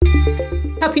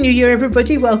Happy New Year,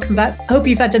 everybody. Welcome back. Hope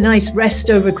you've had a nice rest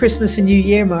over Christmas and New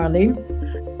Year, Marlene.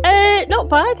 Not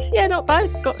bad. Yeah, not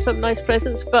bad. Got some nice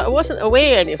presents, but I wasn't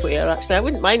away anywhere, actually. I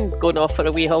wouldn't mind going off for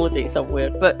a wee holiday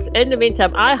somewhere. But in the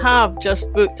meantime, I have just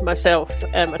booked myself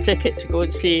a ticket to go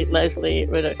and see Leslie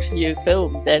Riddoch's new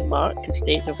film, Denmark, A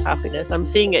State of Happiness. I'm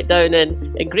seeing it down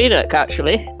in Greenock,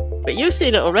 actually. But you've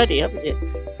seen it already, haven't you?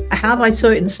 I have. I saw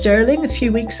it in Stirling a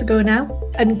few weeks ago now.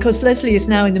 And because Leslie is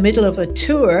now in the middle of a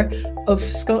tour of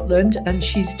Scotland, and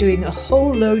she's doing a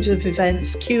whole load of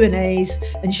events, Q&As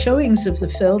and showings of the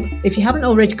film. If you haven't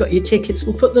already got your tickets,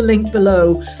 we'll put the link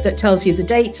below that tells you the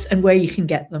dates and where you can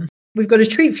get them. We've got a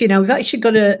treat for you now. We've actually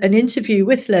got an interview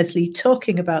with Leslie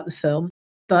talking about the film.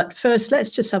 But first,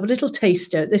 let's just have a little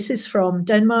taster. This is from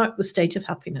Denmark, The State of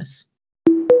Happiness.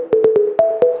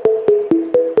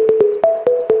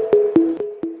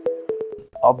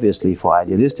 Obviously, for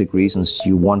idealistic reasons,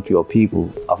 you want your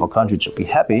people of a country to be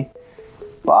happy,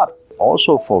 but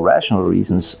also for rational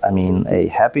reasons. I mean, a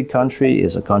happy country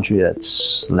is a country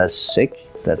that's less sick,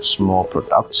 that's more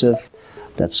productive,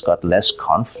 that's got less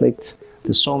conflict.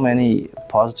 There's so many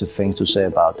positive things to say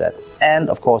about that. And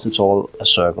of course, it's all a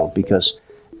circle, because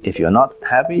if you're not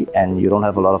happy and you don't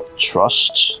have a lot of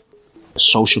trust,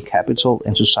 social capital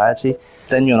in society,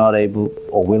 then you're not able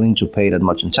or willing to pay that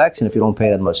much in tax. And if you don't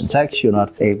pay that much in tax, you're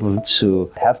not able to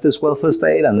have this welfare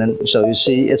state. And then, so you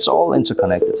see, it's all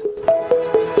interconnected.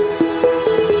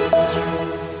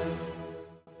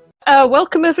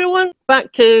 Welcome everyone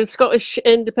back to Scottish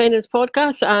Independence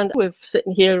Podcast, and we're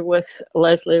sitting here with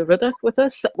Leslie Riddoch with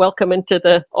us. Welcome into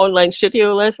the online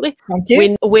studio, Leslie. Thank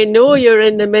you. We know you're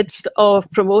in the midst of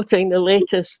promoting the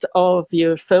latest of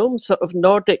your films, sort of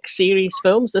Nordic series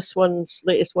films.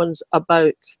 Latest one's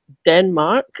about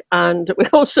Denmark, and we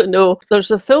also know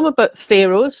there's a film about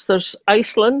Faroes, there's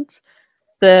Iceland,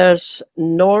 there's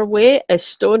Norway,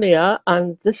 Estonia,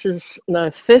 and this is now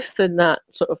fifth in that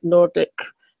sort of Nordic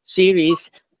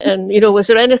series. And, was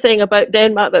there anything about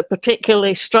Denmark that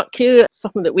particularly struck you?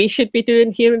 Something that we should be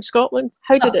doing here in Scotland?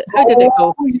 How did it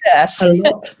go? Yes.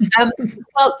 Well,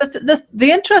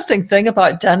 the interesting thing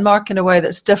about Denmark, in a way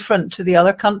that's different to the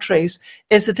other countries,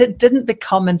 is that it didn't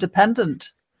become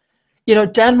independent.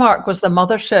 Denmark was the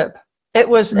mothership. It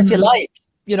was, if you like,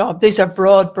 these are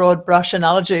broad brush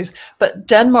analogies, but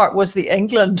Denmark was the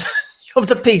England of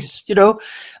the piece,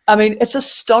 I mean, it's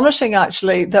astonishing,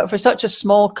 actually, that for such a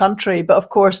small country, but of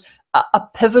course, a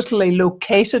pivotally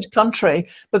located country,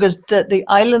 because the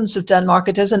islands of Denmark,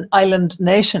 it is an island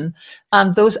nation,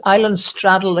 and those islands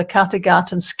straddle the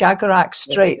Kattegat and Skagerrak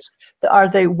straits that are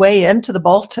the way into the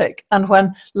Baltic. And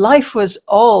when life was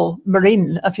all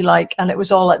marine, if you like, and it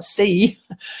was all at sea,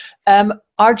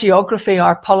 our geography,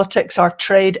 our politics, our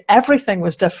trade, everything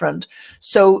was different.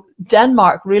 So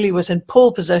Denmark really was in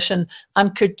pole position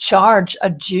and could charge a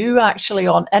due actually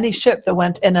on any ship that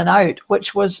went in and out,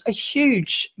 which was a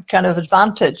huge kind of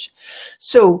advantage.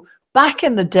 So back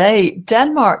in the day,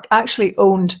 Denmark actually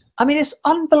owned, I mean, it's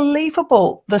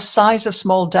unbelievable the size of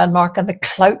small Denmark and the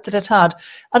clout that it had.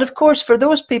 And of course, for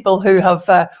those people who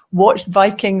have watched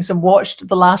Vikings and watched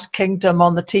The Last Kingdom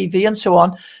on the TV and so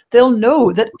on, they'll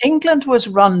know that England was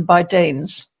run by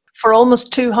Danes. For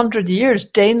almost 200 years,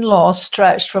 Dane law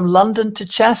stretched from London to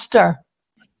Chester.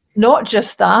 Not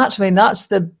just that, I mean, that's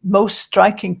the most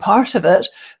striking part of it,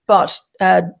 but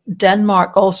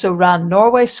Denmark also ran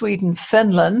Norway, Sweden,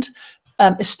 Finland,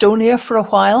 Estonia for a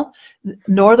while,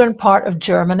 northern part of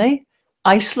Germany,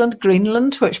 Iceland,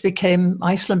 Greenland,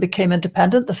 Iceland became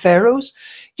independent, the Faroes.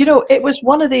 It was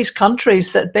one of these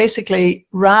countries that basically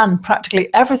ran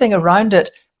practically everything around it,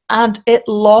 and it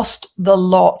lost the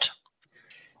lot.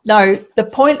 Now, the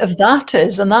point of that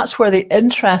is, and that's where the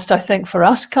interest, I think, for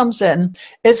us comes in,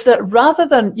 is that rather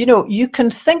than, you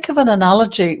can think of an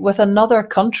analogy with another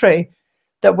country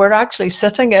that we're actually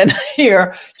sitting in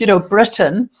here,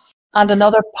 Britain, and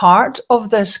another part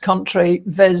of this country,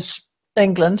 viz.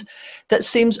 England, that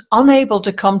seems unable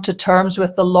to come to terms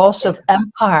with the loss of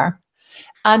empire.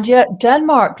 And yet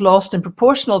Denmark lost, in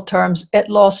proportional terms, it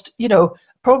lost,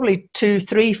 probably 2,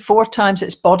 3, 4 times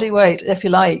its body weight, if you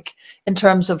like, in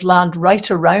terms of land right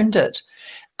around it.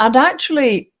 And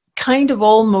actually, kind of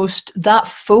almost that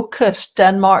focused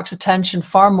Denmark's attention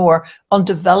far more on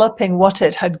developing what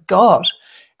it had got.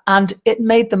 And it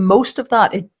made the most of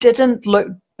that. It didn't look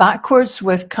backwards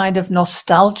with kind of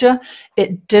nostalgia.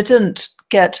 It didn't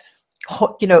get,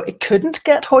 it couldn't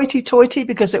get hoity-toity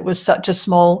because it was such a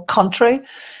small country.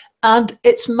 And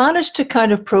it's managed to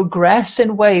kind of progress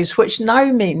in ways which now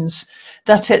means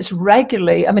that it's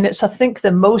regularly, I mean, it's, I think,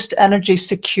 the most energy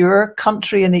secure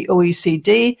country in the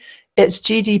OECD. Its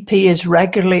GDP is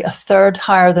regularly a third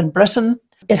higher than Britain.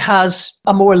 It has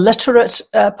a more literate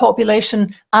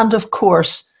population. And of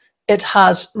course, it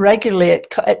has regularly,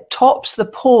 it tops the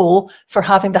poll for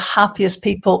having the happiest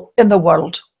people in the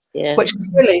world, which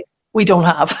clearly we don't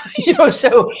have.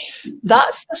 So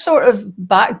that's the sort of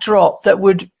backdrop that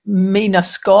would mean a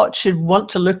Scot should want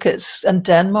to look at in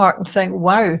Denmark and think,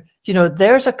 wow,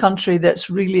 there's a country that's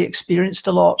really experienced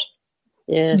a lot.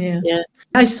 Yeah.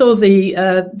 I saw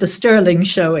the Stirling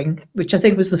showing, which I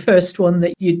think was the first one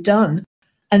that you'd done.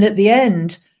 And at the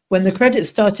end, when the credits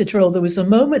started to roll, there was a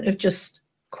moment of just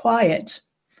quiet.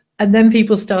 And then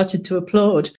people started to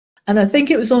applaud. And I think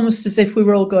it was almost as if we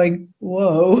were all going,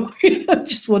 whoa,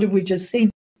 just what have we just seen?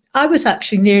 I was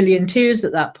actually nearly in tears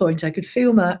at that point. I could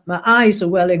feel my eyes are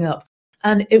welling up.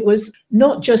 And it was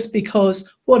not just because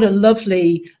what a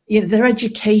lovely, their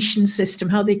education system,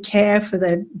 how they care for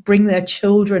bring their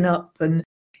children up, and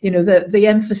the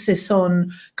emphasis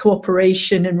on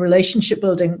cooperation and relationship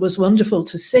building was wonderful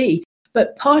to see.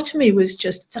 But part of me was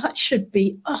just, that should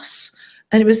be us.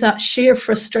 And it was that sheer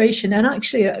frustration and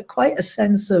actually quite a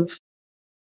sense of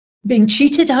being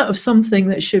cheated out of something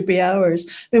that should be ours.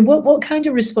 I mean, what kind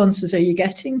of responses are you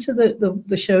getting to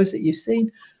the shows that you've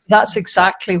seen? That's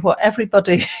exactly what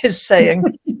everybody is saying.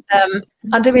 And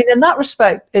I mean, in that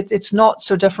respect, it's not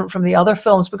so different from the other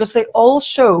films, because they all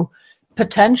show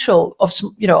potential of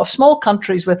small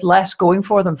countries with less going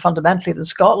for them fundamentally than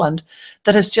Scotland,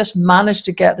 that has just managed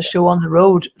to get the show on the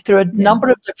road through a number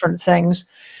of different things,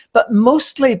 but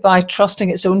mostly by trusting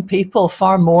its own people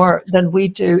far more than we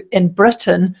do in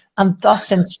Britain and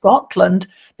thus in Scotland,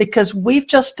 because we've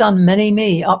just done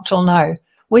mini-me up till now.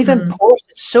 We've imported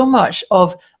so much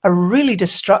of a really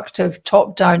destructive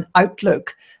top-down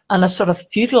outlook and a sort of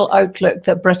feudal outlook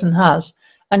that Britain has,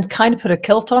 and kind of put a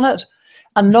kilt on it,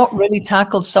 and not really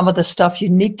tackled some of the stuff you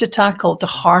need to tackle to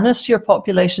harness your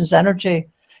population's energy.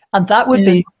 And that would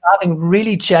be having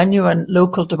really genuine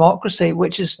local democracy,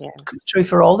 which is true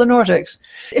for all the Nordics.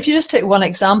 If you just take one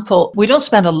example, we don't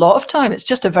spend a lot of time. It's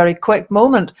just a very quick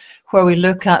moment where we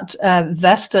look at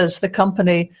Vestas, the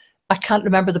company. I can't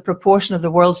remember the proportion of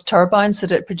the world's turbines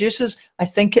that it produces. I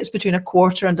think it's between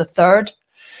 1/4 and 1/3.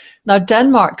 Now,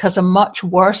 Denmark has a much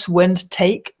worse wind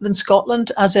take than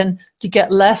Scotland, as in you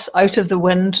get less out of the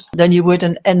wind than you would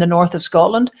in the north of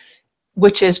Scotland,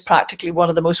 which is practically one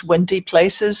of the most windy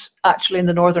places actually in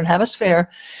the Northern Hemisphere.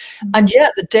 And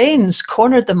yet the Danes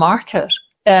cornered the market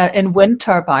in wind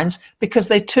turbines because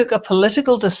they took a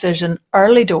political decision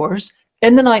early doors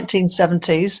in the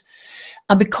 1970s.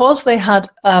 And because they had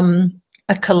a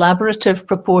collaborative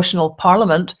proportional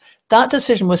parliament, that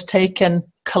decision was taken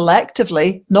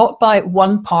collectively, not by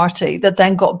one party that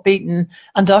then got beaten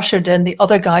and ushered in the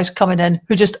other guys coming in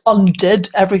who just undid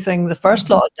everything the first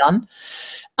lot had done.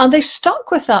 And they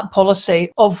stuck with that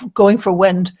policy of going for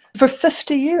wind for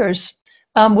 50 years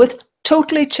with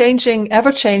totally changing,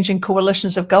 ever-changing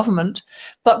coalitions of government.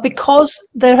 But because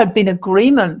there had been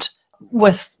agreement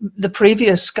with the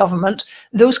previous government,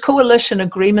 those coalition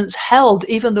agreements held,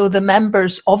 even though the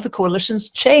members of the coalitions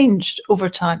changed over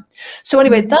time. So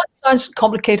anyway, that sounds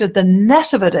complicated. The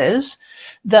net of it is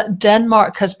that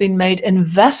Denmark has been made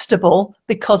investable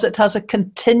because it has a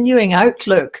continuing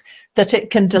outlook that it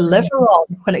can deliver on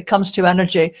when it comes to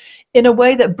energy in a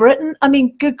way that Britain, I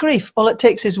mean, good grief, all it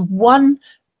takes is one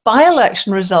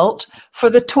by-election result for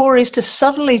the Tories to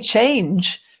suddenly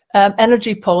change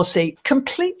energy policy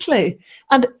completely.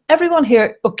 And everyone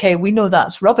here, okay, we know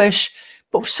that's rubbish,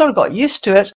 but we've sort of got used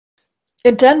to it.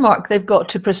 In Denmark, they've got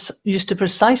to used to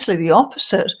precisely the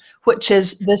opposite, which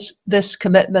is this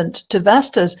commitment to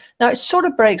Vestas. Now, it sort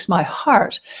of breaks my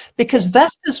heart because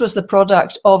Vestas was the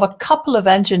product of a couple of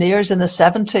engineers in the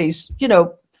 70s,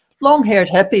 long-haired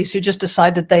hippies who just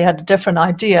decided they had a different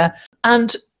idea.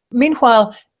 And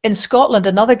meanwhile, in Scotland,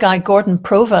 another guy, Gordon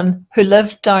Provan, who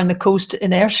lived down the coast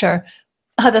in Ayrshire,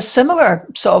 had a similar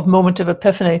sort of moment of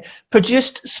epiphany,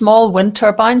 produced small wind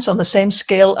turbines on the same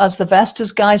scale as the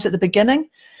Vestas guys at the beginning.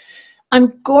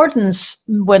 And Gordon's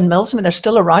windmills, I mean, they're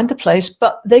still around the place,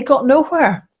 but they got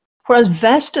nowhere. Whereas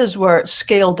Vestas were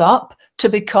scaled up to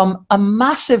become a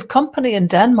massive company in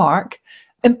Denmark,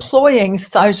 employing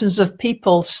thousands of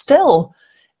people still.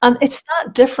 And it's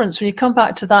that difference when you come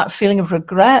back to that feeling of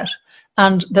regret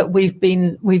and that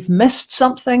we've missed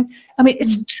something. I mean,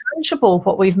 it's tangible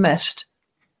what we've missed.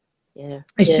 Yeah,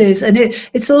 it is. And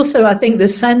it's also, I think, the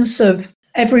sense of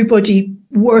everybody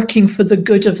working for the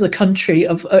good of the country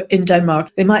in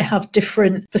Denmark. They might have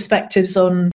different perspectives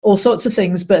on all sorts of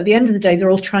things, but at the end of the day,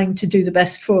 they're all trying to do the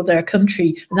best for their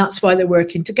country. And that's why they're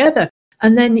working together.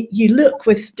 And then you look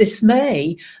with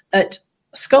dismay at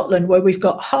Scotland, where we've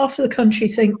got half of the country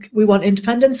think we want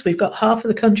independence, we've got half of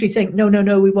the country think, no, no,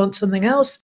 no, we want something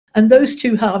else. And those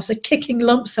two halves are kicking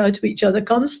lumps out of each other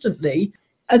constantly.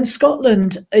 And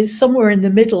Scotland is somewhere in the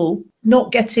middle,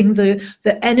 not getting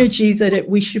the energy that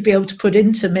we should be able to put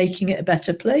into making it a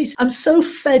better place. I'm so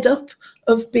fed up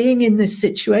of being in this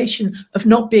situation of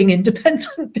not being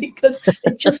independent, because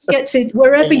it just gets in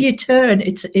wherever you turn,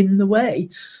 it's in the way.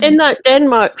 In that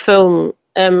Denmark film,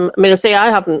 I mean, I say I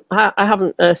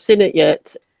haven't seen it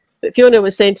yet. But Fiona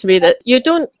was saying to me that you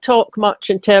don't talk much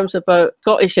in terms about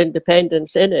Scottish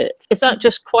independence in it. Is that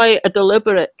just quite a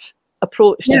deliberate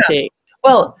approach to take?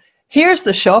 Well, here's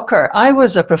the shocker. I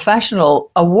was a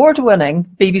professional, award-winning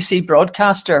BBC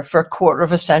broadcaster for a quarter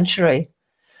of a century.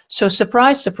 So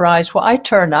surprise, surprise, what I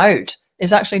turn out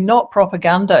is actually not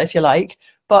propaganda, if you like,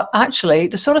 but actually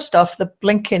the sort of stuff the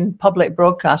blinking public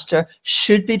broadcaster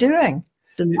should be doing.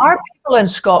 Are people in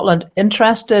Scotland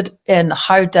interested in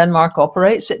how Denmark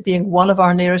operates, it being one of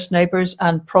our nearest neighbours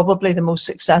and probably the most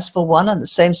successful one in the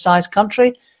same size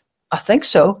country? I think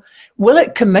so. Will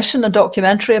it commission a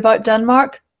documentary about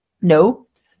Denmark? No.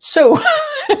 So,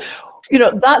 you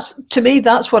know, to me,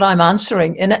 that's what I'm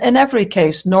answering. In every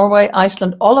case, Norway,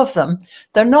 Iceland, all of them,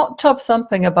 they're not tub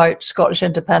thumping about Scottish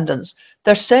independence.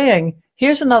 They're saying,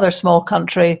 here's another small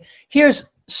country, here's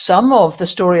some of the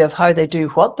story of how they do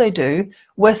what they do,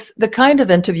 with the kind of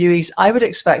interviewees I would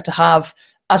expect to have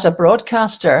as a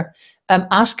broadcaster,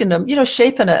 asking them, you know,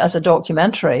 shaping it as a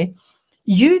documentary.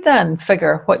 You then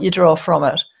figure what you draw from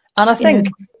it. And I think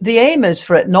the aim is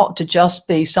for it not to just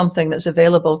be something that's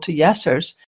available to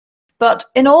yesers. But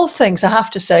in all things, I have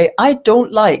to say, I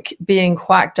don't like being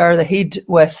whacked out of the head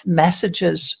with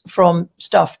messages from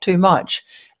stuff too much.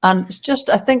 And it's just,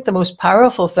 I think the most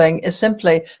powerful thing is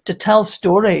simply to tell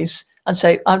stories and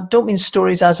say, I don't mean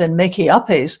stories as in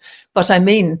makey-uppies, but I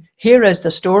mean, here is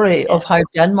the story of how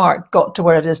Denmark got to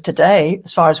where it is today,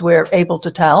 as far as we're able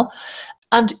to tell.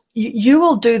 And you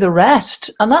will do the rest.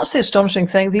 And that's the astonishing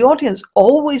thing. The audience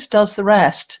always does the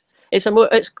rest. It's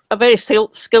a very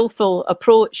skillful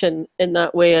approach in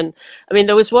that way. And I mean,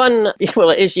 there was one,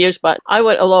 well, it is years back, I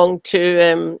went along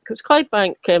to, it was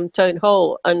Clydebank Town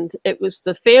Hall, and it was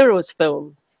the Pharaohs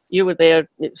film. You were there,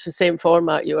 it's the same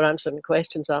format, you were answering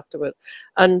questions afterward.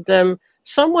 And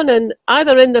someone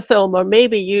either in the film or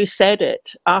maybe you said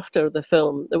it after the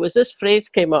film, there was this phrase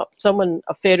came up. Someone,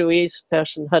 a Faroese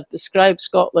person, had described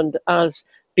Scotland as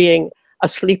being a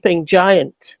sleeping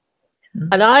giant.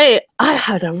 And I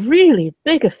had a really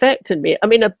big effect in me. I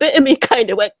mean, a bit of me kind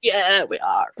of went, yeah, we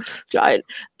are giant.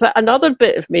 But another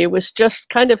bit of me was just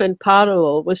kind of in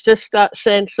parallel, was just that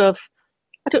sense of,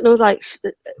 I don't know, like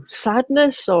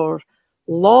sadness or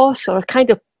loss or a kind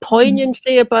of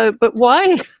poignancy about, but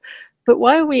why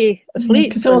are we asleep?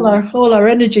 Because all our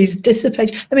energies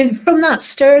dissipate. I mean, from that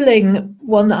Stirling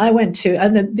one that I went to,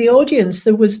 and the audience,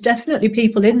 there was definitely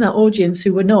people in that audience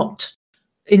who were not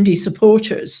indie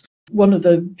supporters. One of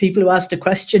the people who asked a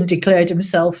question declared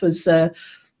himself as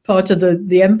part of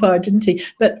the empire, didn't he?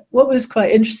 But what was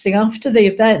quite interesting, after the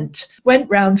event, went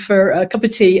round for a cup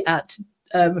of tea at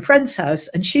a friend's house,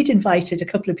 and she'd invited a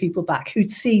couple of people back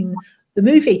who'd seen the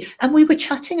movie, and we were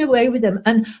chatting away with them.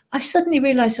 And I suddenly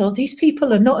realized, these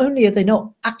people are not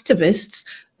activists,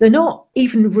 they're not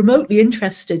even remotely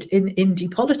interested in indie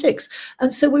politics.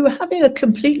 And so we were having a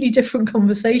completely different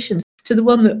conversation to the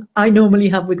one that I normally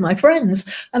have with my friends.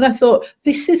 And I thought,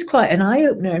 this is quite an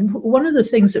eye-opener. And one of the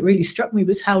things that really struck me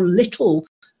was how little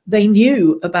they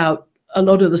knew about a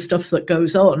lot of the stuff that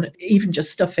goes on, even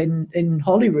just stuff in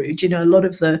Holyrood. You know, a lot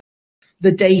of the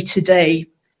day-to-day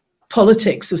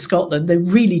politics of Scotland, they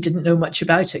really didn't know much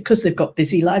about it because they've got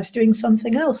busy lives doing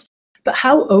something else. But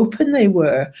how open they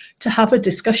were to have a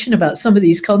discussion about some of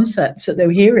these concepts that they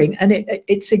were hearing. And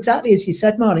it's exactly as you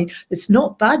said, Marnie, it's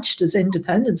not badged as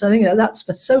independence. I think that's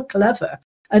so clever.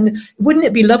 And wouldn't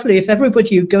it be lovely if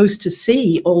everybody who goes to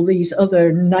see all these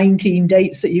other 19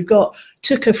 dates that you've got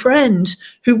took a friend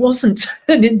who wasn't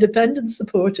an independent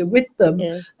supporter with them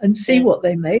and see what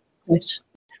they made of it?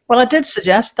 Well, I did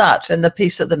suggest that in the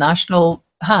piece that the National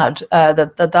had,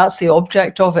 that's the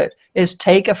object of it, is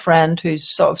take a friend who's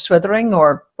sort of swithering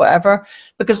or whatever.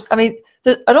 Because, I mean,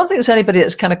 I don't think there's anybody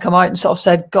that's kind of come out and sort of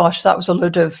said, gosh, that was a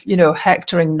load of,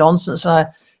 hectoring nonsense and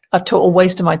a total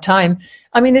waste of my time.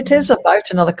 I mean, it is about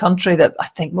another country that I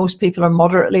think most people are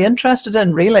moderately interested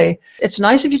in, really. It's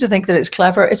nice of you to think that it's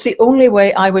clever. It's the only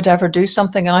way I would ever do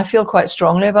something, and I feel quite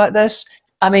strongly about this.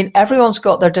 I mean, everyone's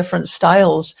got their different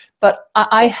styles, but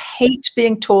I hate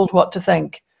being told what to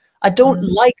think. I don't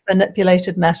like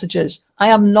manipulated messages. I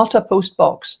am not a post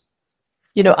box.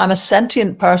 You know, I'm a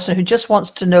sentient person who just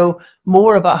wants to know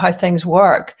more about how things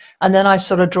work. And then I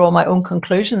sort of draw my own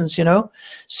conclusions, you know.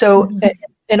 So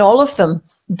in all of them,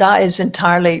 that is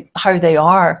entirely how they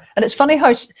are. And it's funny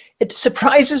how it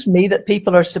surprises me that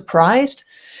people are surprised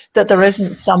that there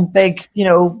isn't some big, you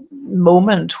know,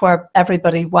 moment where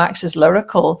everybody waxes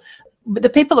lyrical. But the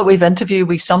people that we've interviewed,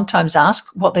 we sometimes ask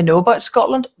what they know about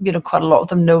Scotland. You know, quite a lot of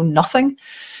them know nothing.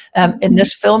 In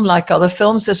this film, like other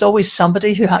films, there's always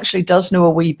somebody who actually does know a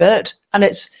wee bit. And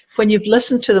it's when you've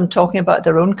listened to them talking about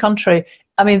their own country,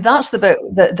 I mean, that's the bit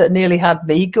that nearly had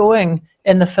me going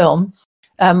in the film,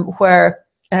 where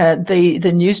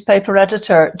the newspaper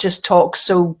editor just talks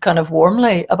so kind of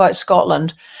warmly about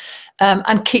Scotland.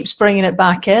 And keeps bringing it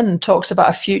back in, talks about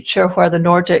a future where the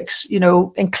Nordics, you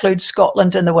know, include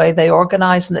Scotland in the way they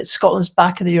organise, and that Scotland's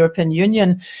back in the European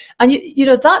Union. And, you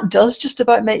know, that does just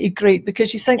about make you greet,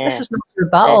 because you think this is not your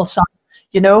battle, son,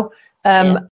 you know.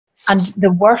 And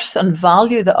the worth and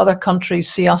value that other countries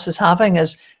see us as having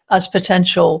as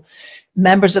potential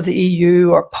members of the EU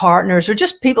or partners, or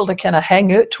just people to kind of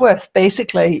hang out with,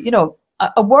 basically, you know,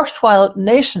 a worthwhile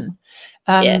nation.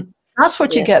 That's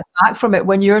what you get back from it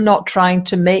when you're not trying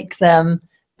to make them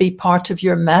be part of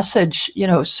your message, you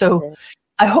know. So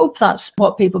I hope that's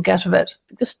what people get of it.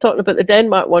 Just talking about the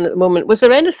Denmark one at the moment, was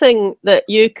there anything that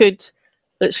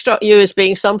struck you as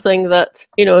being something that,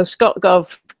 you know,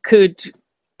 ScotGov could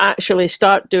actually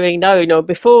start doing now, you know,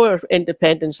 before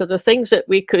independence? Are there things that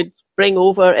we could bring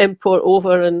over, import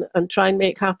over and try and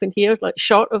make happen here, like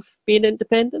short of being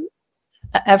independent?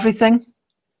 Everything.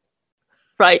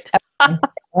 Right.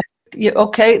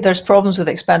 Okay, there's problems with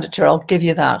expenditure, I'll give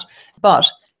you that. But,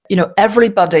 you know,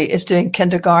 everybody is doing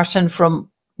kindergarten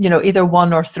from, you know, either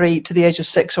 1 or 3 to the age of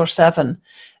 6 or 7.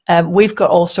 We've got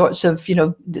all sorts of, you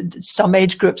know, some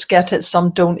age groups get it,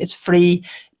 some don't. It's free.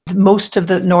 Most of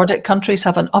the Nordic countries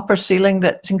have an upper ceiling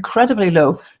that's incredibly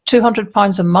low.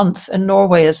 £200 a month in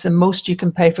Norway is the most you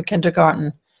can pay for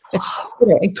kindergarten. It's, you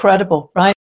know, incredible,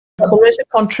 right? But there is a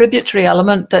contributory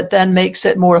element that then makes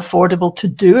it more affordable to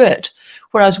do it.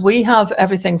 Whereas we have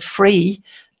everything free,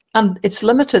 and it's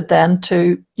limited then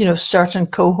to, you know, certain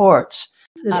cohorts.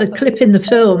 There's a clip in the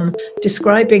film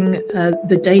describing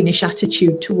the Danish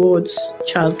attitude towards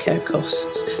childcare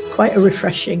costs. Quite a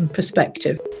refreshing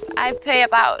perspective. I pay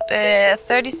about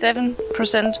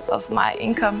 37% of my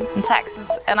income in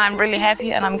taxes, and I'm really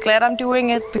happy, and I'm glad I'm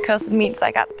doing it, because it means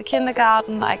I got the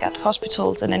kindergarten, I got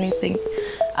hospitals, and anything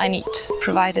I need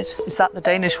provided. Is that the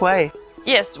Danish way?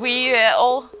 Yes, we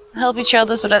all help each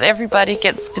other so that everybody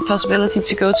gets the possibility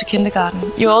to go to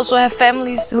kindergarten. You also have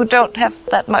families who don't have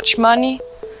that much money,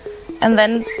 and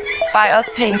then by us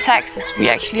paying taxes, we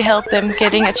actually help them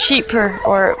getting a cheaper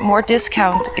or more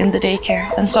discount in the daycare.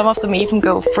 And some of them even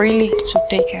go freely to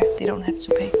daycare. They don't have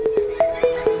to pay.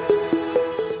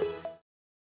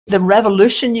 The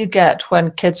revolution you get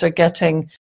when kids are getting,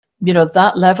 you know,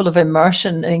 that level of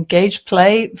immersion and engaged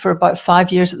play for about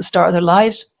 5 years at the start of their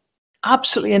lives,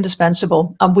 absolutely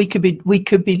indispensable. And we could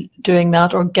be doing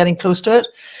that or getting close to it.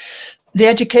 The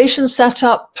education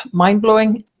setup,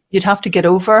 mind-blowing. You'd have to get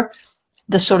over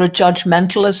the sort of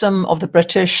judgmentalism of the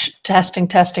British testing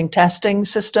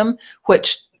system,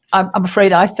 which I'm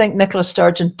afraid I think Nicola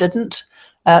Sturgeon didn't,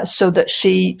 so that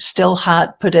she still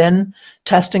had put in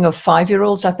testing of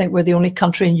 5-year-olds. I think we're the only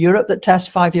country in Europe that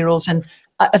tests 5-year-olds, and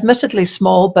admittedly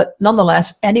small, but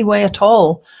nonetheless any way at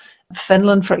all.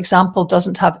 Finland, for example,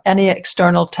 doesn't have any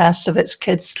external tests of its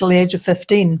kids till the age of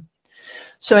 15.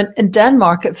 So in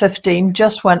Denmark at 15,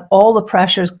 just when all the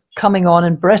pressure's coming on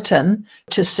in Britain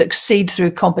to succeed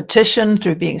through competition,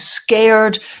 through being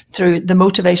scared, through the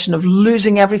motivation of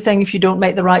losing everything if you don't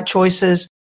make the right choices,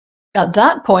 at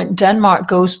that point, Denmark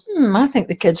goes, I think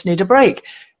the kids need a break.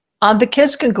 And the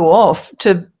kids can go off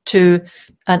to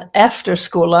an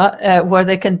efterskola where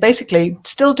they can basically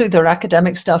still do their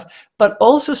academic stuff, but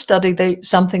also study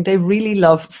something they really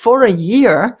love for a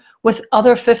year with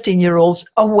other 15-year-olds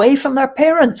away from their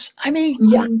parents. I mean,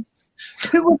 yes.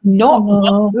 Who would not?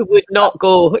 Who would not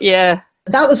go? Yeah.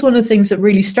 That was one of the things that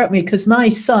really struck me, because my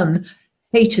son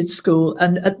hated school.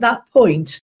 And at that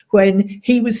point, when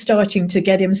he was starting to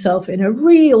get himself in a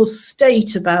real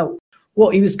state about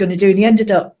what he was going to do, and he ended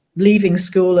up leaving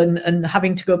school and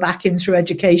having to go back in through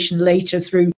education later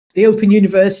through the Open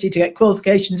University to get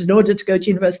qualifications in order to go to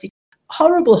university.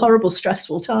 Horrible, horrible,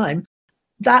 stressful time.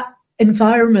 That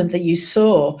environment that you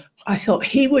saw, I thought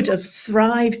he would have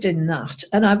thrived in that.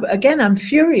 And I'm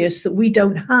furious that we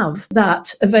don't have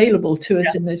that available to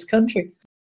us in this country.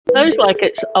 Sounds like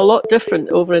it's a lot different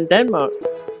over in Denmark.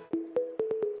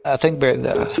 I think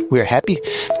we're happy,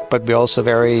 but we're also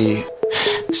very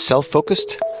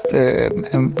self-focused,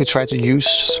 and we try to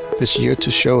use this year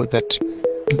to show that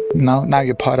now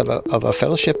you're part of a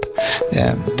fellowship.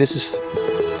 This is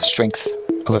the strength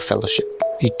of a fellowship.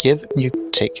 You give and you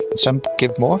take. Some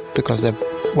give more because they're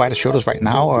wider shoulders right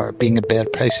now or being a better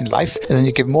place in life, and then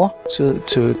you give more to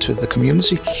the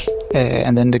community,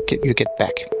 and then you get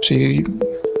back. So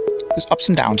there's ups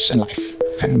and downs in life,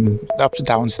 and the ups and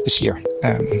downs this year.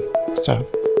 So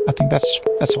I think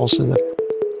that's also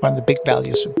one of the big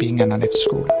values of being an NF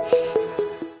school.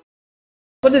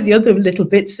 One of the other little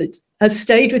bits that has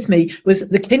stayed with me was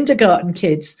the kindergarten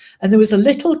kids, and there was a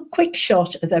little quick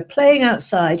shot of them playing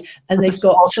outside, and they've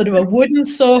got sort of a wooden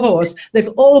sawhorse. They've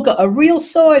all got a real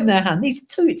saw in their hand. These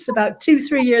it's about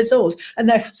 2-3 years old, and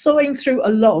they're sawing through a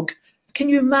log. Can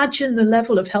you imagine the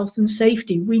level of health and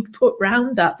safety we'd put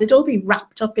round that? They'd all be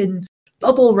wrapped up in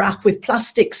bubble wrap with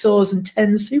plastic saws and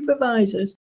 10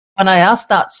 supervisors. When I asked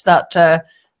the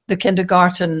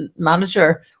kindergarten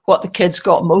manager what the kids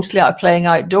got mostly out of playing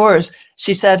outdoors,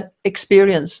 she said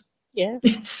experience. Yeah.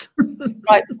 Yes.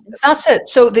 Right. That's it.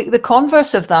 So the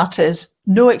converse of that is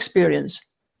no experience.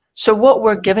 So what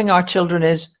we're giving our children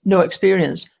is no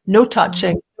experience, no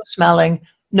touching, no smelling,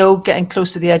 no getting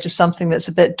close to the edge of something that's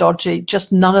a bit dodgy,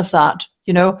 just none of that,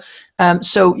 you know.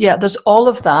 So yeah, there's all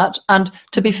of that. And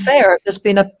to be fair, there's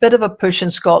been a bit of a push in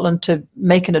Scotland to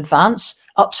make an advance.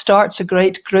 Upstart's a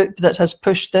great group that has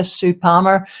pushed this, Sue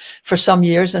Palmer, for some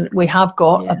years, and we have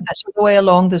got a bit of the way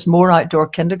along. There's more outdoor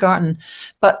kindergarten.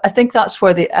 But I think that's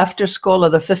where the after school, or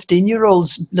the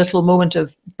 15-year-old's little moment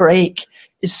of break,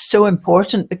 is so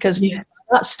important, because at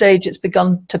that stage it's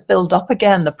begun to build up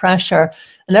again, the pressure.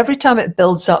 And every time it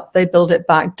builds up, they build it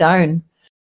back down.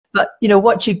 But, you know,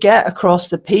 what you get across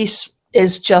the piece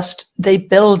is just they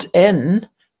build in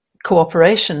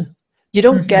cooperation. You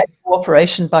don't get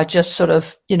cooperation by just sort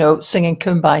of, you know, singing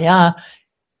Kumbaya.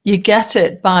 You get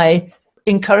it by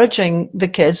encouraging the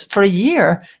kids for a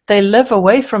year. They live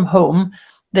away from home.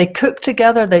 They cook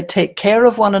together. They take care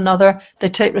of one another. They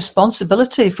take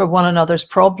responsibility for one another's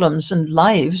problems and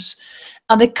lives.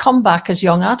 And they come back as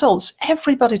young adults.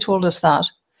 Everybody told us that.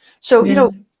 So, you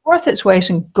know, worth its weight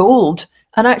in gold.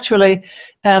 And actually,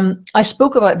 I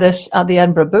spoke about this at the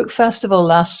Edinburgh Book Festival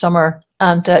last summer,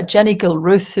 and Jenny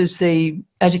Gilruth, who's the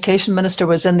education minister,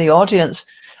 was in the audience,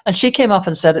 and she came up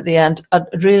and said at the end,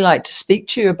 I'd really like to speak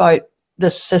to you about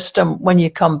this system when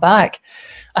you come back.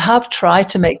 I have tried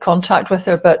to make contact with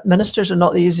her, but ministers are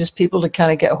not the easiest people to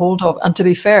kind of get hold of. And to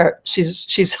be fair,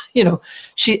 she's you know,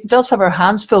 she does have her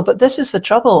hands full, but this is the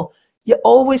trouble. You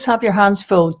always have your hands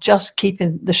full just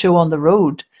keeping the show on the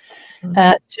road.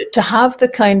 To have the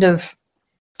kind of,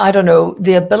 I don't know,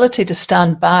 the ability to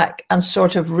stand back and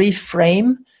sort of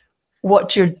reframe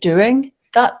what you're doing,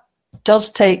 that does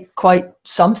take quite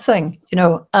something, you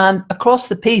know. And across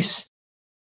the piece,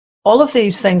 all of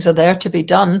these things are there to be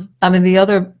done. I mean, the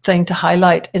other thing to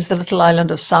highlight is the little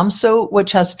island of Samso,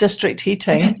 which has district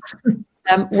heating,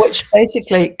 which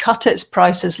basically cut its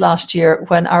prices last year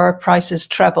when our prices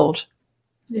trebled.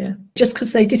 Yeah, just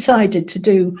because they decided to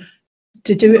do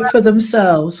it for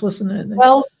themselves, wasn't it?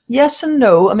 Well, yes and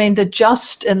no. I mean, the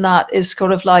just in that is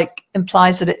sort of like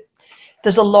implies that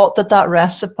there's a lot that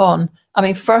rests upon. I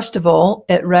mean, first of all,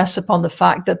 it rests upon the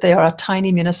fact that they are a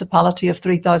tiny municipality of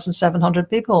 3,700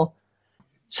 people.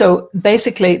 So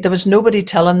basically, there was nobody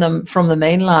telling them from the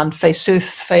mainland, Fay South,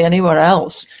 Fay anywhere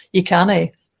else, you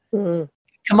cannae.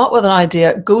 Come up with an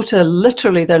idea, go to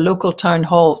literally their local town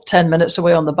hall 10 minutes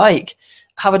away on the bike,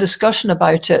 have a discussion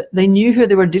about it. They knew who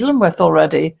they were dealing with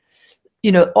already.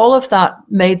 You know, all of that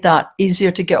made that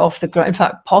easier to get off the ground, in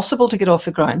fact, possible to get off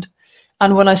the ground.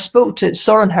 And when I spoke to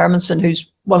Soren Hermansen,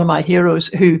 who's one of my heroes,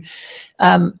 who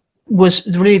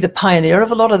was really the pioneer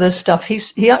of a lot of this stuff,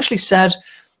 he actually said,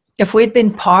 if we'd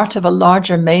been part of a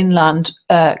larger mainland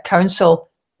council,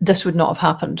 this would not have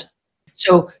happened.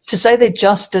 So to say they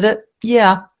just did it,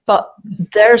 yeah, but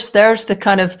there's the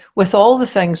kind of, with all the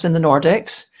things in the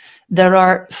Nordics, there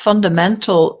are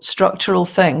fundamental structural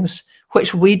things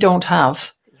which we don't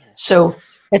have. So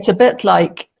it's a bit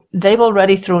like they've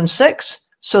already thrown 6,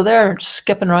 so they're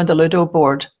skipping around the Ludo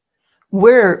board.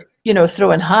 We're, you know,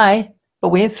 throwing high, but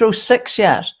we ain't throw 6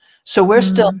 yet. So we're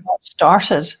still not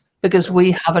started because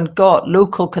we haven't got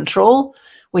local control.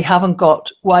 We haven't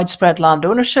got widespread land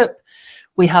ownership.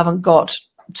 We haven't got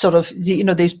sort of, you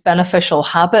know, these beneficial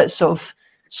habits of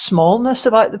smallness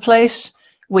about the place.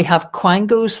 We have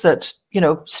quangos that, you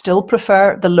know, still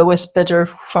prefer the lowest bidder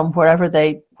from wherever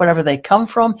they come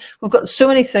from. We've got so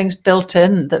many things built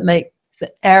in that make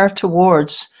the air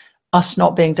towards us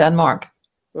not being Denmark.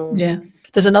 Yeah.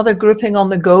 There's another grouping on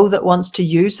the go that wants to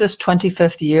use this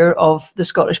 25th year of the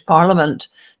Scottish Parliament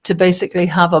to basically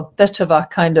have a bit of a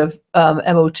kind of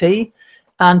MOT,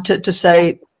 and to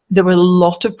say there were a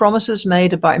lot of promises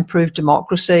made about improved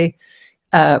democracy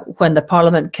when the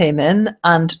parliament came in,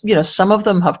 and some of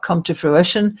them have come to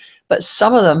fruition, but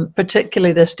some of them,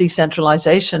 particularly this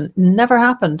decentralization, never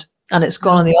happened, and it's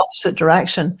gone in the opposite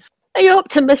direction. Are you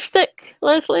optimistic,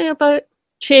 Leslie, about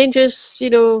changes,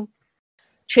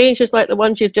 changes like the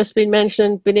ones you've just been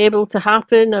mentioning, been able to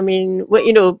happen? I mean,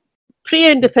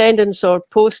 pre-independence or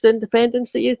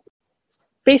post-independence, are you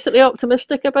basically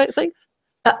optimistic about things?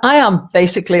 I am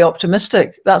basically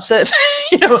optimistic. That's it.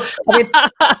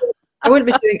 I wouldn't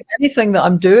be doing anything that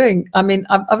I'm doing. I mean,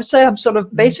 I would say I'm sort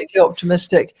of basically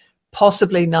optimistic,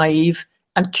 possibly naive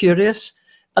and curious.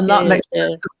 And that makes me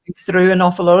go through an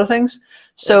awful lot of things.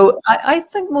 So I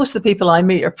think most of the people I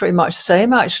meet are pretty much the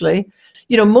same, actually.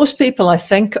 Most people, I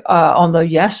think, on the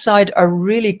yes side are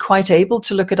really quite able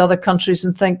to look at other countries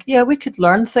and think, yeah, we could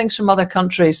learn things from other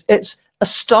countries. It's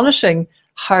astonishing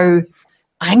how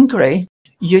angry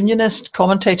unionist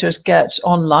commentators get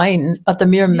online at the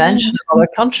mere mention of other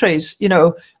countries.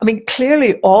 I mean,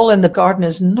 clearly all in the garden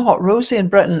is not rosy in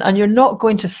Britain, and you're not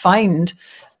going to find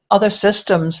other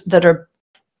systems that are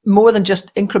more than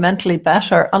just incrementally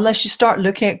better unless you start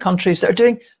looking at countries that are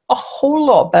doing a whole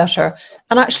lot better.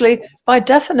 And actually, by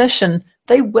definition,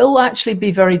 they will actually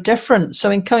be very different.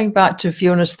 So in coming back to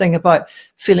Fiona's thing about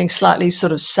feeling slightly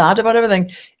sort of sad about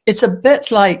everything, it's a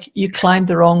bit like you climbed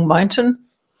the wrong mountain.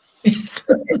 It's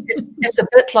a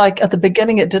bit like at the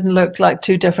beginning it didn't look like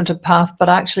too different a path, but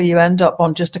actually you end up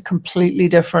on just a completely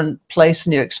different place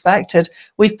than you expected.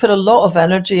 We've put a lot of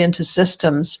energy into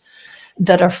systems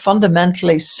that are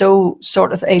fundamentally so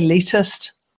sort of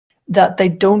elitist that they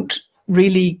don't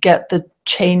really get the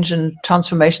change and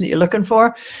transformation that you're looking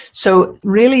for. So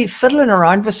really fiddling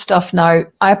around with stuff now,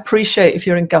 I appreciate if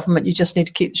you're in government, you just need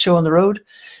to keep the show on the road.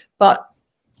 But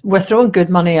we're throwing good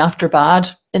money after bad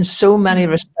in so many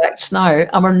respects now,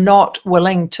 and we're not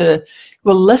willing to,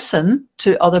 we'll listen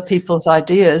to other people's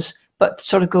ideas, but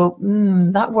sort of go,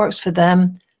 that works for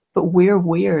them, but we're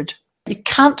weird. You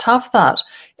can't have that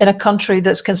in a country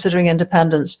that's considering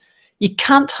independence. You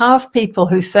can't have people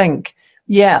who think,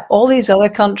 yeah, all these other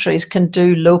countries can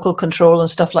do local control and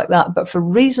stuff like that, but for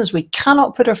reasons we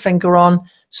cannot put our finger on,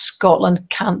 Scotland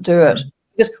can't do it.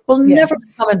 Because we'll never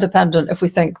become independent if we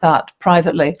think that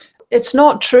privately. It's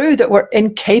not true that we're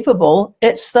incapable.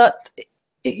 It's that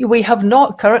we have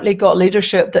not currently got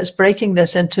leadership that's breaking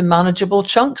this into manageable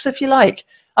chunks, if you like.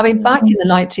 I mean, back in the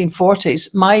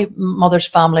 1940s, my mother's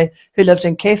family, who lived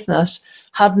in Caithness,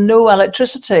 had no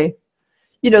electricity.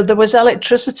 There was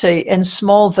electricity in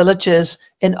small villages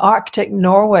in Arctic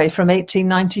Norway from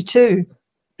 1892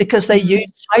 because they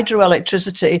used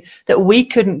hydroelectricity that we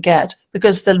couldn't get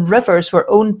because the rivers were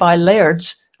owned by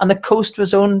lairds and the coast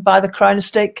was owned by the Crown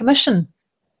Estate Commission.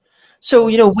 So,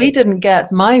 we didn't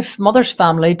get, my mother's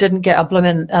family didn't get a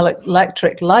blooming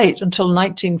electric light until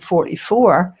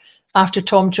 1944 after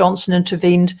Tom Johnson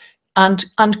intervened and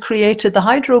created the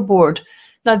Hydro Board.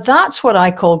 Now, that's what I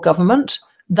call government.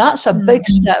 That's a big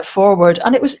step forward.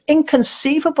 And it was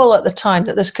inconceivable at the time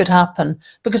that this could happen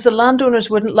because the landowners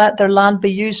wouldn't let their land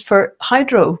be used for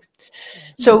hydro.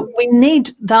 So we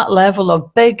need that level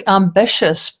of big,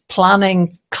 ambitious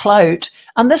planning clout.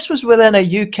 And this was within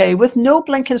a UK with no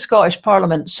blinking Scottish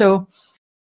Parliament. So,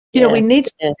 we need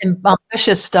some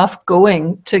ambitious stuff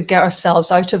going to get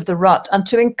ourselves out of the rut and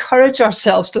to encourage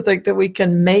ourselves to think that we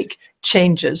can make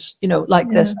changes, like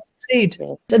this.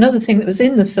 Another thing that was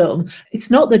in the film, it's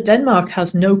not that Denmark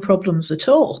has no problems at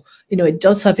all. It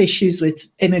does have issues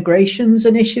with immigration's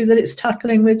an issue that it's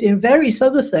tackling with, various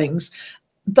other things.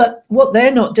 But what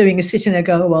they're not doing is sitting there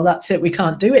going, well, that's it, we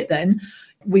can't do it then.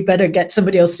 We better get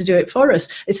somebody else to do it for us.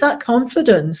 It's that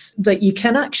confidence that you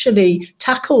can actually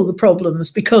tackle the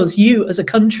problems because you as a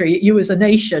country, you as a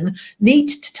nation need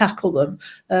to tackle them.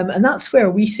 And that's where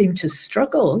we seem to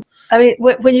struggle. I mean,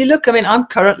 when you look, I'm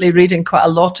currently reading quite a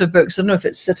lot of books. I don't know if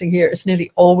it's sitting here. It's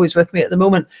nearly always with me at the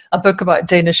moment. A book about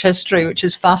Danish history, which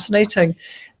is fascinating.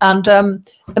 And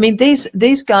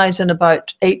these guys in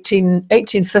about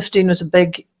 1815 was a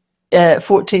big,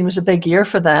 14 was a big year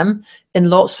for them in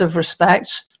lots of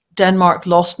respects. Denmark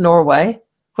lost Norway,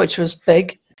 which was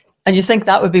big. And you think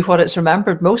that would be what it's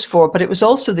remembered most for. But it was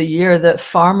also the year that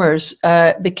farmers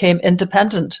became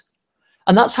independent.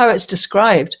 And that's how it's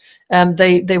described.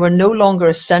 They were no longer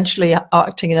essentially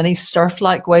acting in any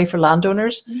serf-like way for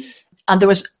landowners. And there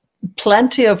was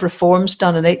plenty of reforms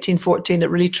done in 1814 that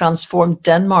really transformed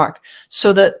Denmark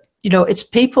so that, its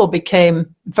people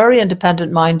became very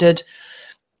independent-minded,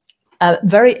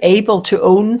 very able to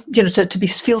own, to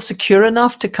feel secure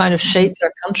enough to kind of shape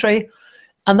their country.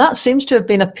 And that seems to have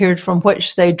been a period from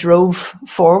which they drove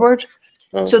forward.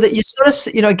 So that you sort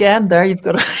of, again, there you've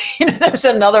got, there's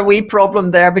another wee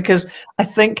problem there, because I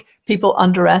think people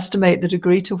underestimate the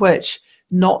degree to which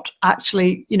not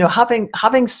actually,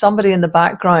 having somebody in the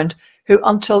background who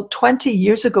until 20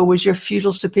 years ago was your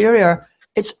feudal superior.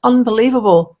 It's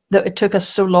unbelievable that it took us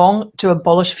so long to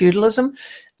abolish feudalism.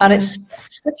 And it's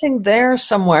sitting there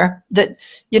somewhere that,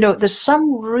 there's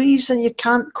some reason you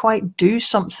can't quite do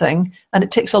something. And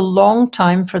it takes a long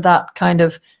time for that kind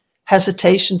of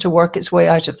hesitation to work its way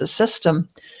out of the system.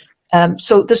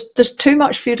 So there's too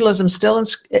much feudalism still.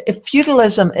 If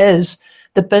feudalism is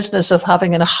the business of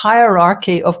having a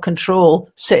hierarchy of control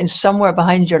sitting somewhere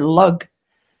behind your lug,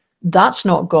 that's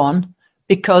not gone,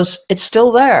 because it's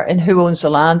still there in who owns the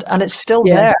land, and it's still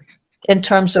there in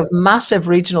terms of massive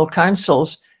regional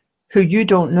councils who you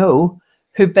don't know,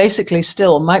 who basically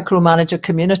still micromanage a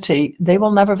community they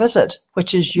will never visit,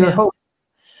 which is your home.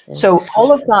 So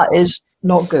all of that is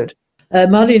not good.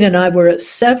 Marlene and I were at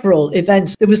several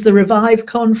events. There was the Revive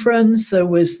Conference, there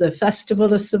was the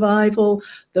Festival of Survival,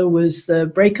 there was the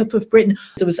Breakup of Britain,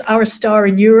 there was Our Star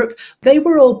in Europe. They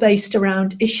were all based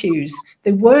around issues.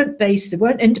 They weren't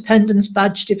independence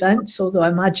badged events, although I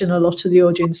imagine a lot of the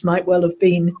audience might well have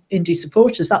been indie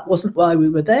supporters. That wasn't why we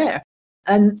were there.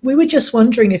 And we were just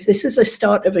wondering if this is a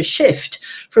start of a shift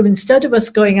from, instead of us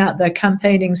going out there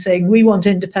campaigning saying we want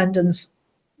independence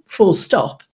full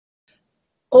stop,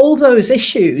 all those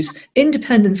issues,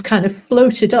 independence kind of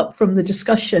floated up from the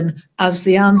discussion as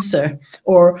the answer,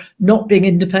 or not being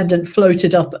independent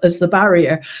floated up as the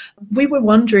barrier. We were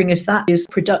wondering if that is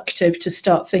productive to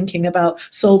start thinking about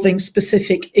solving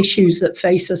specific issues that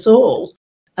face us all,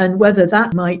 and whether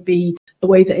that might be a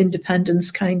way that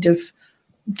independence kind of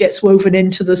gets woven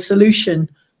into the solution.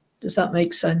 Does that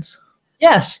make sense?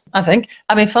 Yes, I think.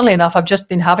 I mean, funnily enough, I've just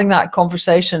been having that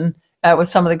conversation with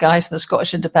some of the guys from the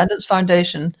Scottish Independence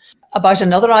Foundation about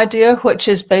another idea, which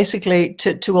is basically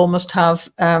to almost have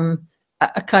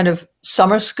a kind of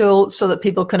summer school so that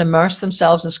people can immerse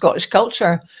themselves in Scottish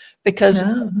culture. Because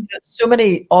so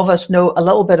many of us know a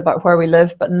little bit about where we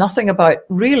live, but nothing about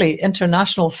really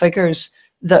international figures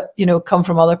that, come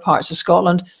from other parts of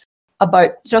Scotland,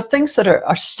 about things that are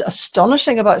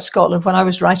astonishing about Scotland. When I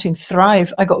was writing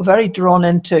Thrive, I got very drawn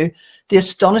into the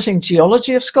astonishing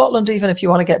geology of Scotland, even if you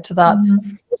want to get to that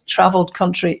travelled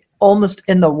country almost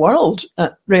in the world,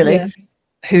 really. Yeah.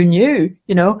 Who knew,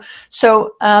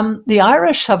 So the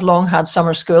Irish have long had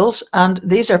summer schools, and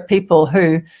these are people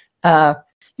who,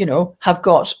 have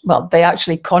got, they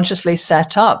actually consciously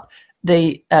set up.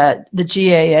 The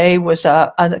GAA was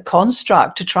a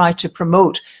construct to try to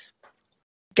promote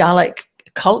Gaelic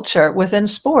culture within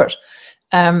sport.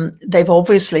 They've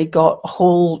obviously got a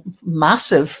whole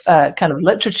massive kind of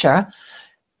literature.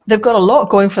 They've got a lot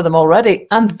going for them already.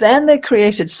 And then they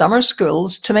created summer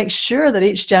schools to make sure that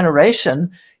each generation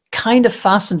kind of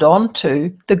fastened on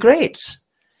to the greats.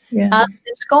 Yeah. And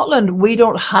in Scotland, we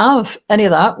don't have any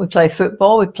of that. We play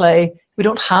football, we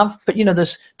don't have, but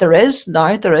there is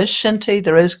shinty,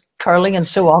 there is curling and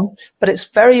so on, but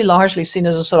it's very largely seen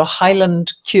as a sort of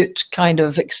Highland cute kind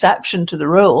of exception to the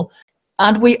rule.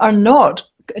 And we are not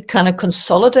kind of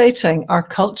consolidating our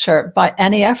culture by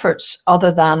any efforts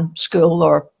other than school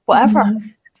or whatever. Mm-hmm.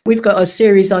 We've got a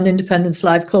series on Independence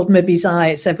Live called Mibby's Eye.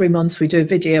 It's every month we do a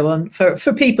video on for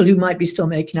people who might be still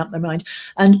making up their mind.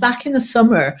 And back in the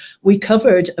summer, we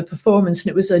covered a performance, and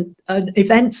it was an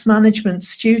events management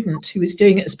student who was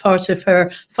doing it as part of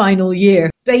her final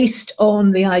year, based on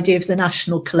the idea of the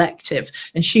National Collective.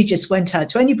 And she just went out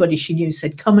to anybody she knew,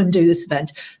 said, come and do this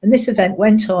event. And this event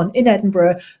went on in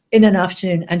Edinburgh in an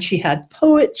afternoon, and she had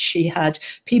poets, she had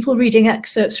people reading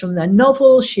excerpts from their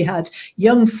novels, she had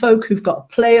young folk who've got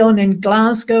a play on in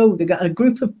Glasgow, they've got a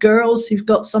group of girls who've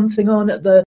got something on at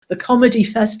the comedy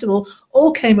festival,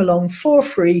 all came along for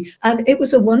free, and it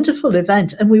was a wonderful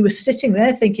event. And we were sitting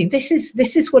there thinking, this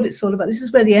is what it's all about, this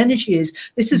is where the energy is,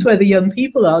 this is where the young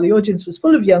people are. The audience was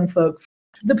full of young folk.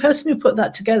 The person who put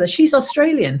that together, she's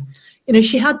Australian.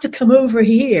 She had to come over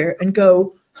here and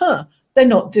go, they're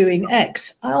not doing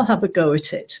X, I'll have a go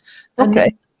at it. And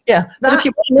okay. Yeah. But if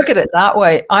you want to look at it that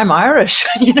way, I'm Irish,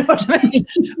 you know what I mean?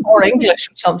 Or English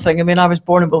or something. I mean, I was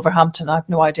born in Wolverhampton. I have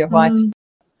no idea why.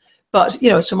 But,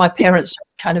 so my parents are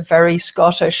kind of very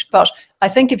Scottish. But I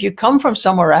think if you come from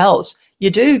somewhere else,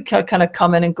 you do kind of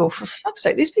come in and go, for fuck's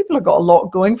sake, these people have got a lot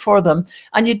going for them.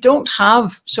 And you don't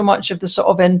have so much of the sort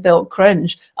of inbuilt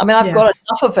cringe. I mean, I've got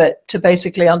enough of it to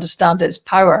basically understand its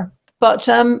power. But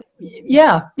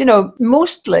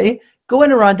mostly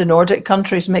going around the Nordic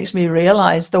countries makes me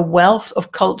realize the wealth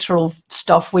of cultural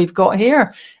stuff we've got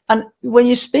here. And when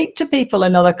you speak to people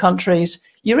in other countries,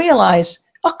 you realize,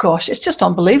 oh gosh, it's just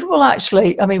unbelievable,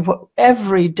 actually. I mean,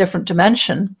 every different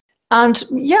dimension. And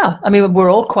yeah, I mean, we're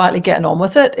all quietly getting on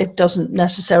with it. It doesn't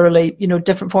necessarily,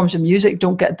 different forms of music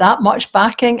don't get that much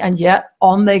backing, and yet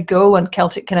on they go. And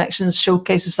Celtic Connections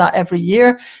showcases that every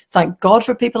year. Thank God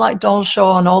for people like Donald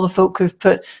Shaw and all the folk who've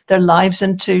put their lives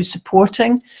into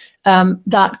supporting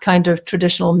that kind of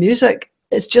traditional music.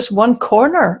 It's just one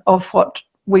corner of what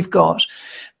we've got.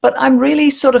 But I'm really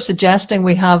sort of suggesting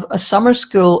we have a summer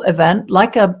school event,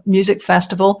 like a music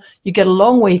festival. You get a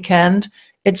long weekend.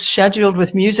 It's scheduled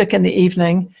with music in the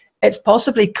evening. It's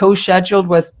possibly co-scheduled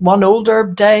with one older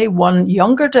day, one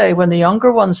younger day, when the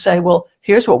younger ones say, well,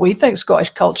 here's what we think Scottish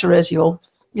culture is, and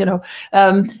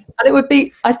it would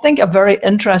be, I think, a very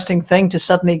interesting thing to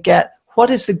suddenly get what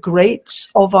is the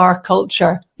greats of our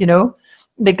culture,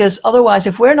 because otherwise,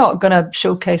 if we're not going to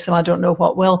showcase them, I don't know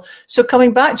what will. So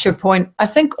coming back to your point, I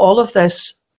think all of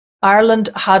this, Ireland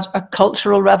had a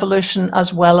cultural revolution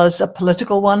as well as a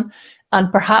political one. And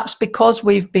perhaps because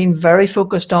we've been very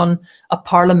focused on a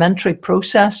parliamentary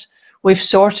process, we've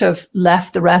sort of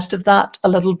left the rest of that a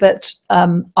little bit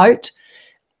out.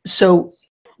 So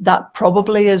that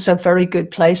probably is a very good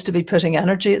place to be putting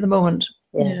energy at the moment.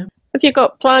 Yeah. Have you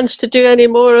got plans to do any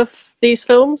more of these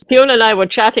films? Fiona and I were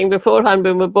chatting beforehand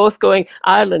when we were both going,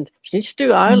 Ireland. You need to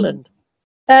do Ireland.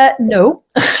 No,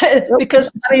 because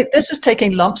I mean, this is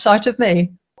taking lumps out of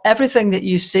me. Everything that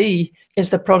you see is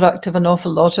the product of an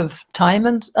awful lot of time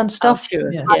and stuff. Oh,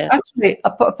 sure. Yeah. Actually,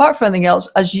 apart from anything else,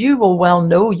 as you will well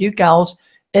know, you gals,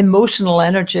 emotional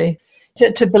energy.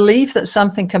 To believe that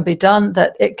something can be done,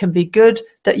 that it can be good,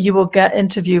 that you will get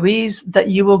interviewees, that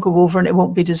you will go over and it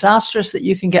won't be disastrous, that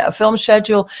you can get a film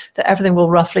schedule, that everything will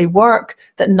roughly work,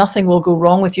 that nothing will go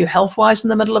wrong with you health-wise in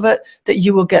the middle of it, that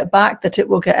you will get back, that it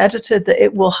will get edited, that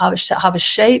it will have a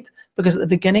shape, because at the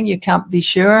beginning you can't be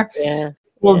sure. Yeah.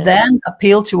 Will then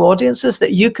appeal to audiences,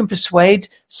 that you can persuade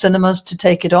cinemas to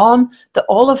take it on, that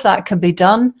all of that can be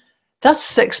done. That's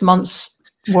 6 months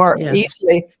work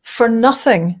easily for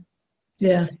nothing.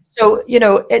 Yeah. So,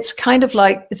 it's kind of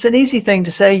like, it's an easy thing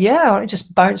to say, I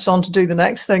just bounce on to do the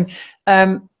next thing.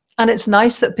 And it's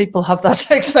nice that people have that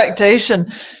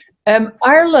expectation.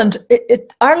 Ireland's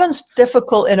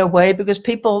difficult in a way because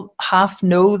people half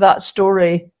know that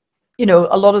story.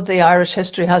 A lot of the Irish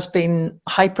history has been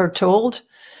hyper told.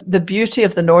 The beauty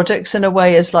of the Nordics in a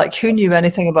way is like, who knew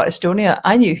anything about Estonia?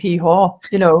 I knew hee-haw,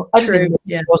 I didn't even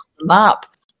know it was on the map.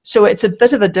 So it's a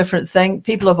bit of a different thing.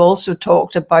 People have also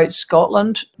talked about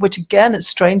Scotland, which again, it's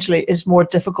strangely is more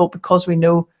difficult because we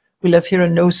live here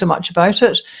and know so much about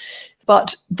it.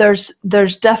 But there's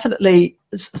definitely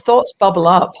thoughts bubble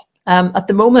up. At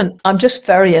the moment, I'm just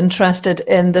very interested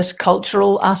in this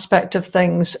cultural aspect of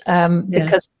things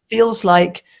because it feels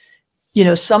like,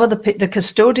 some of the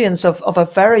custodians of a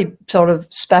very sort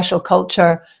of special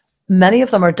culture, many of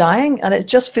them are dying. And it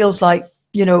just feels like,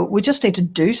 we just need to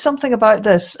do something about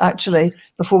this, actually,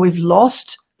 before we've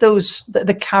lost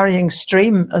the carrying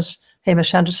stream, as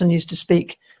Hamish Henderson used to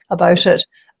speak about it.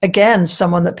 Again,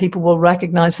 someone that people will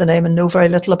recognize the name and know very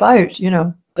little about,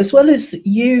 As well as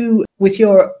you, with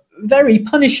your very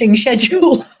punishing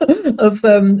schedule of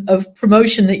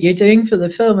promotion that you're doing for the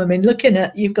film. I mean, looking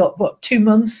at, you've got 2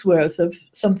 months worth of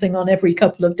something on every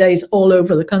couple of days all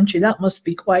over the country. That must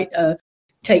be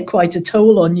take quite a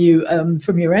toll on you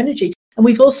from your energy. And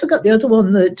we've also got the other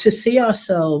one, the To See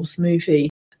Ourselves movie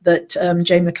that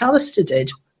Jay McAllister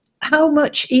did. How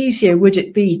much easier would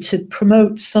it be to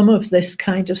promote some of this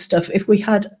kind of stuff if we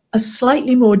had a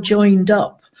slightly more joined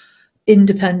up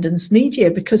independence media?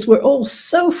 Because we're all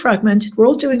so fragmented, we're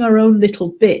all doing our own little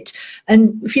bit.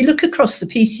 And if you look across the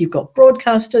piece, you've got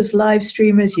broadcasters, live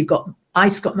streamers, you've got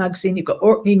iScot Magazine, you've got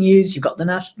Orkney News, you've got The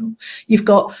National, you've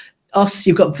got us,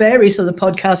 you've got various other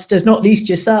podcasters, not least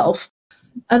yourself.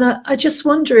 And I just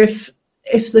wonder if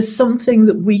there's something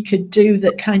that we could do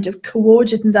that kind of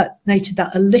coordinated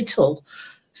that a little,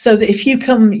 so that if you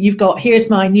come, you've got, here's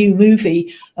my new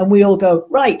movie, and we all go,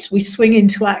 right, we swing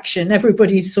into action.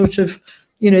 Everybody's sort of,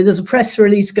 there's a press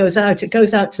release goes out. It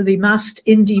goes out to the massed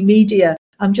indie media.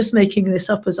 I'm just making this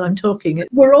up as I'm talking.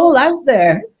 We're all out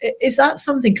there. Is that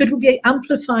something? Could we be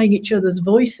amplifying each other's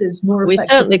voices more effectively?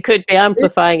 We certainly could be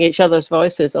amplifying each other's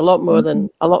voices a lot more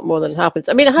than happens.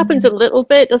 I mean, it happens a little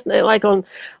bit, doesn't it? Like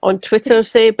on Twitter,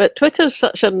 say. But Twitter's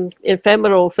such an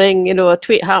ephemeral thing. A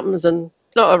tweet happens and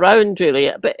it's not around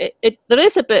really. But there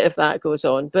is a bit of that goes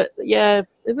on. But yeah,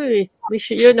 we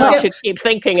should. Should keep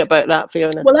thinking about that,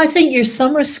 Fiona. Well, I think your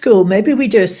summer school. Maybe we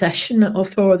do a session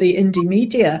for the indie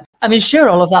media. I mean, sure,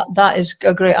 all of that is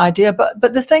a great idea. But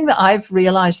the thing that I've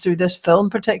realized through this film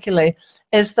particularly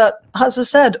is that, as I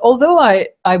said, although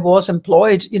I was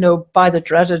employed, by the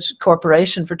dreaded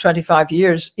corporation for 25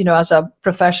 years, as a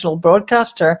professional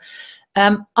broadcaster,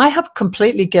 I have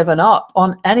completely given up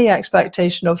on any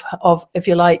expectation of, if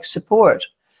you like, support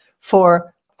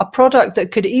for a product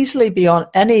that could easily be on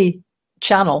any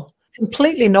channel,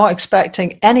 completely not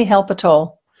expecting any help at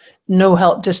all. No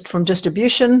help just from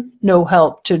distribution, no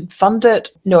help to fund it,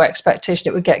 no expectation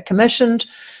it would get commissioned.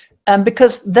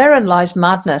 Because therein lies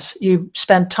madness. You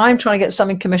spend time trying to get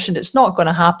something commissioned, it's not going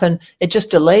to happen. It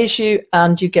just delays you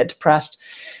and you get depressed.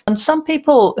 And some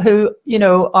people who,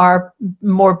 are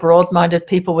more broad-minded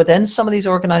people within some of these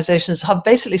organizations have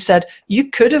basically said, you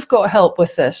could have got help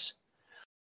with this.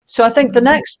 So I think the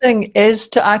next thing is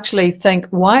to actually think,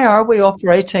 why are we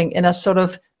operating in a sort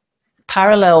of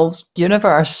parallel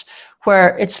universe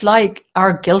where it's like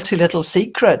our guilty little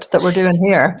secret that we're doing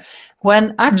here,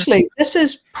 when actually this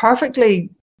is perfectly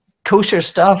kosher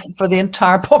stuff for the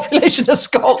entire population of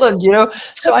Scotland,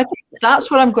 So I think that's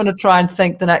what I'm going to try and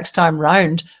think the next time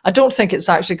round. I don't think it's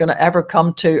actually going to ever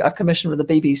come to a commission with the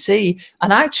BBC.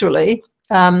 And actually,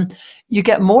 you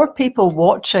get more people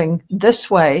watching this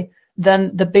way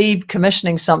than the Beeb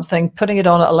commissioning something, putting it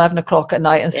on at 11 o'clock at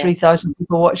night and 3,000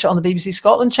 people watch it on the BBC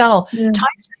Scotland channel. Times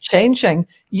are changing.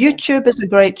 YouTube is a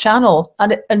great channel.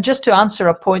 And just to answer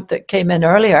a point that came in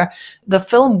earlier, the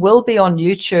film will be on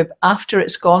YouTube after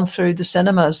it's gone through the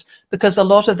cinemas, because a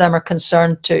lot of them are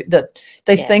concerned that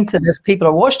they think that if people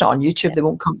are watching it on YouTube, they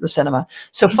won't come to the cinema.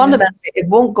 So fundamentally, it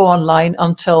won't go online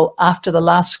until after the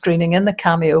last screening in the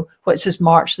Cameo, which is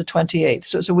March the 28th.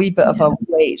 So it's a wee bit of a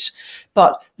wait.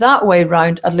 But that way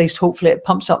round, at least hopefully it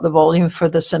pumps up the volume for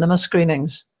the cinema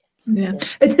screenings. Yeah,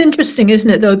 it's interesting,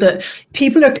 isn't it, though, that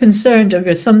people are concerned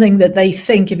over something that they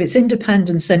think if it's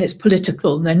independence, then it's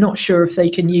political, and they're not sure if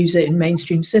they can use it in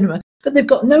mainstream cinema. But they've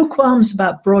got no qualms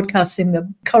about broadcasting the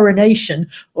coronation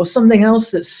or something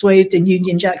else that's swathed in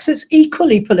Union Jacks. It's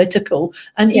equally political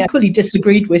and equally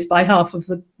disagreed with by half of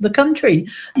the country.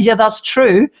 Yeah, that's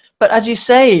true. But as you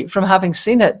say, from having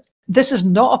seen it, this is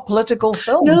not a political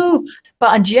film. No.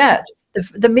 And yet,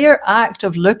 the mere act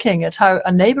of looking at how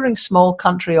a neighbouring small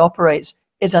country operates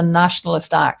is a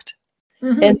nationalist act.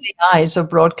 In the eyes of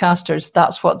broadcasters,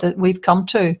 that's what we've come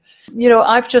to.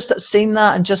 I've just seen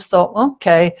that and just thought,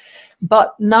 okay.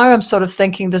 But now I'm sort of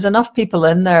thinking there's enough people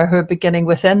in there who are beginning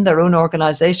within their own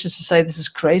organisations to say, this is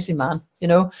crazy, man.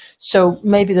 So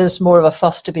maybe there's more of a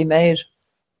fuss to be made.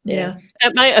 Yeah.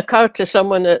 It might occur to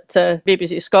someone at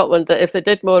BBC Scotland that if they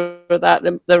did more of that,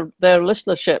 their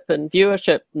listenership and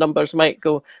viewership numbers might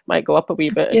go up a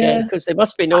wee bit again, because they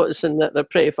must be noticing that they're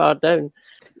pretty far down.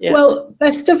 Yeah. Well,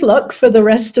 best of luck for the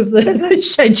rest of the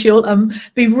schedule.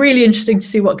 Be really interesting to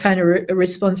see what kind of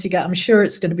response you get. I'm sure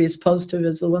it's going to be as positive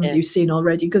as the ones you've seen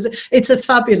already, because it's a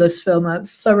fabulous film. I've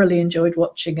thoroughly enjoyed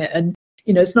watching it, and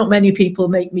it's not many people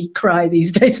make me cry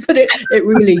these days, but it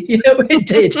really, it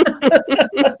did.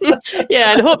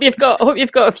 Yeah, and hope you've got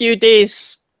a few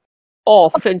days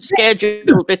off and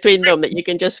schedule between them that you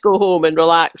can just go home and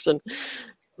relax.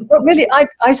 But really,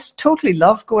 I totally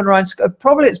love going around.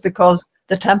 Probably it's because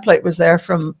the template was there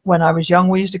from when I was young.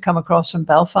 We used to come across from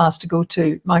Belfast to go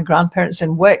to my grandparents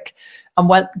in Wick,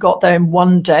 and got there in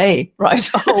one day, right?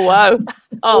 Oh, wow.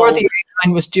 Before the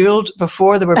A-line was dualled,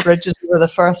 before there were bridges over the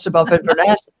Firths above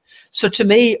Inverness. So to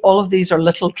me, all of these are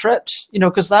little trips,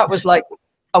 because that was like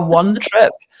a one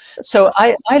trip. So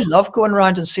I love going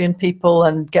around and seeing people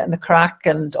and getting the crack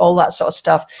and all that sort of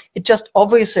stuff. It just,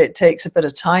 obviously it takes a bit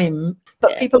of time,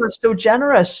 but people are so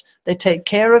generous. They take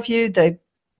care of you. They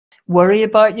worry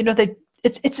about,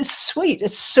 it's sweet.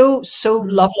 It's so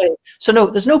lovely. So no,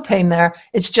 there's no pain there.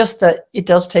 It's just that it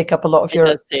does take up a lot of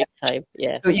your time.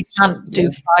 Yeah. So you can't do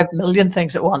 5 million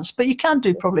things at once, but you can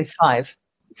do probably 5.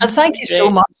 And thank you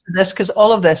so much for this, because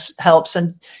all of this helps.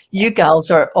 And you gals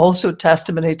are also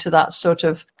testimony to that sort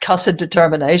of cussed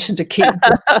determination to keep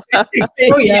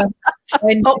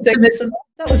optimism.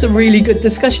 That was a really good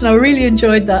discussion. I really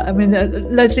enjoyed that. I mean,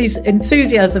 Leslie's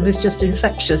enthusiasm is just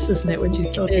infectious, isn't it, when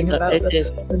she's talking about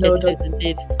the Nodal? It is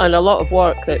indeed. And a lot of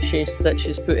work that she's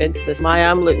put into this. I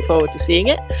am looking forward to seeing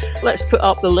it. Let's put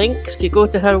up the links. If you go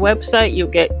to her website, you'll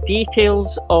get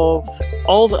details of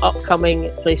all the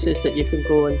upcoming places that you can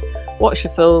go and watch the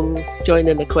film, join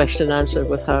in the question and answer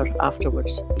with her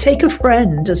afterwards. Take a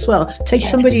friend as well. Take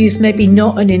somebody who's maybe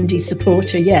not an indie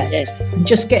supporter yet, and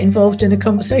just get involved in a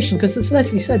conversation, because as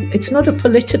Leslie said, it's not a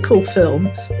political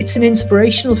film, it's an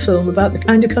inspirational film about the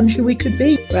kind of country we could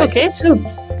be. Right? Okay. So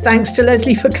thanks to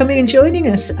Leslie for coming and joining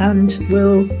us, and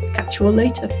we'll catch you all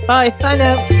later. Bye. Bye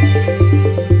now.